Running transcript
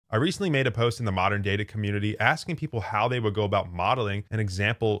I recently made a post in the modern data community asking people how they would go about modeling an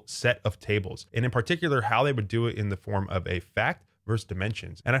example set of tables, and in particular, how they would do it in the form of a fact versus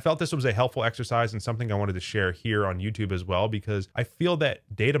dimensions. And I felt this was a helpful exercise and something I wanted to share here on YouTube as well, because I feel that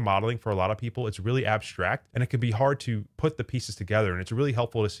data modeling for a lot of people, it's really abstract and it can be hard to put the pieces together. And it's really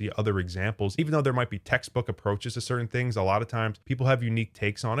helpful to see other examples. Even though there might be textbook approaches to certain things, a lot of times people have unique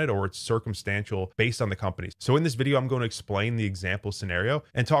takes on it, or it's circumstantial based on the companies. So in this video, I'm going to explain the example scenario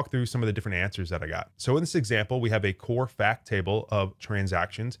and talk through some of the different answers that I got. So in this example, we have a core fact table of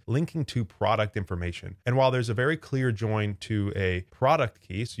transactions linking to product information. And while there's a very clear join to a product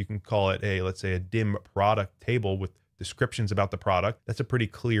key, so you can call it a, let's say, a dim product table with descriptions about the product, that's a pretty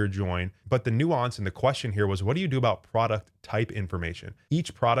clear join. But the nuance in the question here was, what do you do about product type information?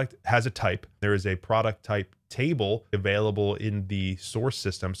 Each product has a type. There is a product type table available in the source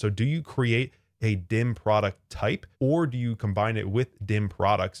system. So do you create a dim product type, or do you combine it with dim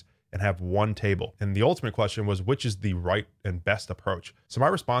products and have one table? And the ultimate question was, which is the right and best approach? So my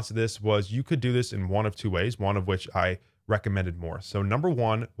response to this was, you could do this in one of two ways, one of which I recommended more. So number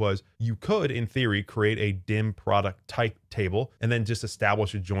one was, you could, in theory, create a dim product type table and then just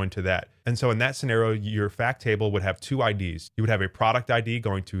establish a join to that. And so in that scenario, your fact table would have two IDs. You would have a product ID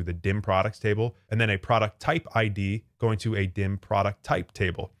going to the dim products table, and then a product type ID going to a dim product type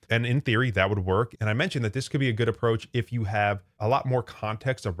table. And in theory, that would work. And I mentioned that this could be a good approach if you have a lot more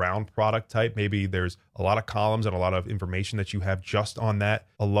context around product type. Maybe there's a lot of columns and a lot of information that you have just on that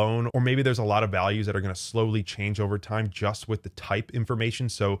alone, or maybe there's a lot of values that are going to slowly change over time just with the type information.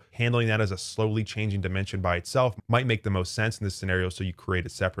 So handling that as a slowly changing dimension by itself might make the most sense in this scenario, so you create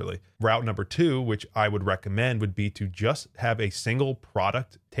it separately. Route number two, which I would recommend, would be to just have a single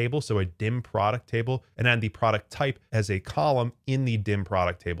product table, so a dim product table, and add the product type as a column in the dim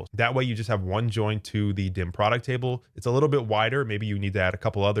product table. That way you just have one join to the dim product table. It's a little bit wider. Maybe you need to add a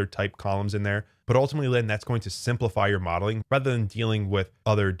couple other type columns in there, but ultimately then that's going to simplify your modeling rather than dealing with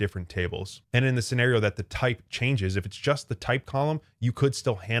other different tables. And in the scenario that the type changes, if it's just the type column, you could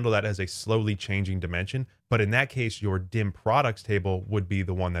still handle that as a slowly changing dimension. But in that case, your dim products table would be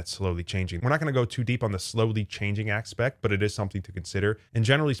the one that's slowly changing. We're not going to go too deep on the slowly changing aspect, but it is something to consider. And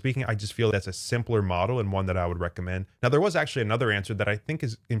generally speaking, I just feel that's a simpler model and one that I would recommend. Now, there was actually another answer that I think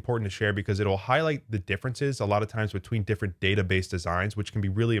is important to share, because it'll highlight the differences a lot of times between different database designs, which can be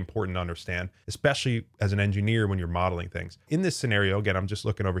really important to understand, especially as an engineer when you're modeling things. In this scenario, again, I'm just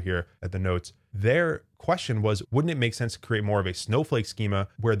looking over here at the notes. Their question was, wouldn't it make sense to create more of a Snowflake schema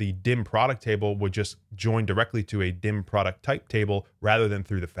where the dim product table would just join directly to a dim product type table rather than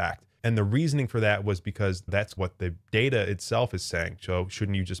through the fact? And the reasoning for that was because that's what the data itself is saying. So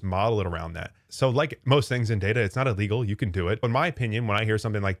shouldn't you just model it around that? So like most things in data, it's not illegal. You can do it. But in my opinion, when I hear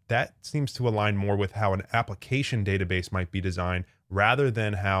something like that, seems to align more with how an application database might be designed rather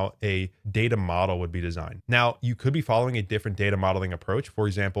than how a data model would be designed. Now, you could be following a different data modeling approach. For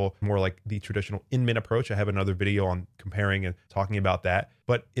example, more like the traditional in-min approach. I have another video on comparing and talking about that.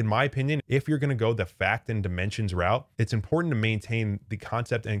 But in my opinion, if you're going to go the fact and dimensions route, it's important to maintain the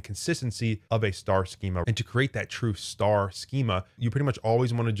concept and consistency of a star schema. And to create that true star schema, you pretty much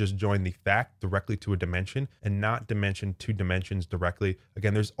always want to just join the fact directly to a dimension and not dimension to dimensions directly.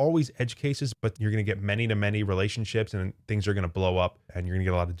 Again, there's always edge cases, but you're going to get many to many relationships and things are going to blow up and you're going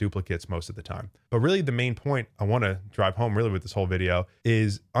to get a lot of duplicates most of the time. But really the main point I want to drive home really with this whole video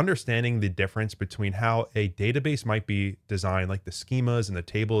is understanding the difference between how a database might be designed, like the schemas and the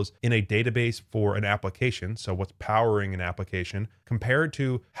tables in a database for an application. So what's powering an application compared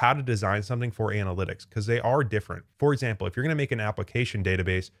to how to design something for analytics, because they are different. For example, if you're going to make an application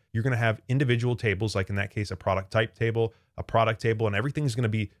database, you're going to have individual tables, like in that case, a product type table, a product table, and everything's going to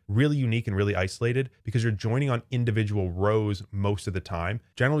be really unique and really isolated because you're joining on individual rows most of the time.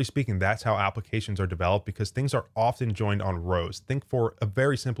 Generally speaking, that's how applications are developed, because things are often joined on rows. Think, for a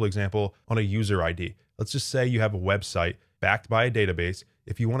very simple example, on a user ID. Let's just say you have a website backed by a database.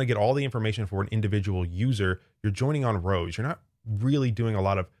 If you want to get all the information for an individual user, you're joining on rows. You're not really doing a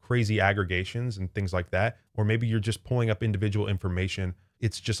lot of crazy aggregations and things like that. Or maybe you're just pulling up individual information.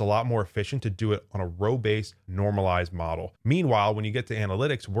 It's just a lot more efficient to do it on a row-based normalized model. Meanwhile, when you get to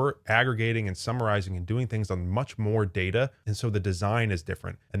analytics, we're aggregating and summarizing and doing things on much more data. And so the design is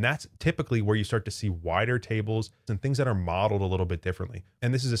different. And that's typically where you start to see wider tables and things that are modeled a little bit differently.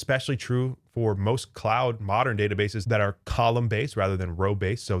 And this is especially true for most cloud modern databases that are column-based rather than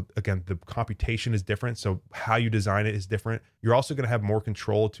row-based. So again, the computation is different. So how you design it is different. You're also going to have more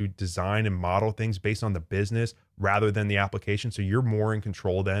control to design and model things based on the business rather than the application. So you're more in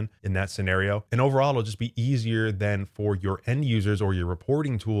control then in that scenario. And overall, it'll just be easier then for your end users or your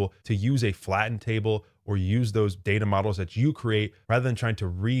reporting tool to use a flattened table or use those data models that you create rather than trying to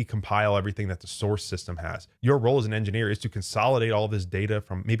recompile everything that the source system has. Your role as an engineer is to consolidate all this data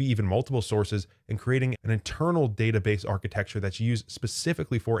from maybe even multiple sources and creating an internal database architecture that's used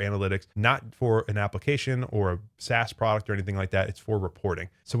specifically for analytics, not for an application or a SaaS product or anything like that. It's for reporting.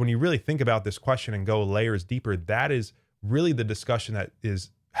 So when you really think about this question and go layers deeper, that is really the discussion that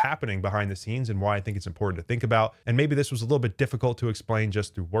is happening behind the scenes and why I think it's important to think about. And maybe this was a little bit difficult to explain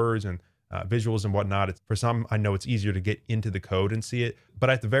just through words and visuals and whatnot. For some, I know it's easier to get into the code and see it, but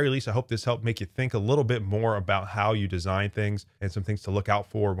at the very least, I hope this helped make you think a little bit more about how you design things and some things to look out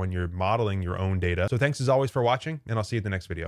for when you're modeling your own data. So thanks as always for watching, and I'll see you in the next video.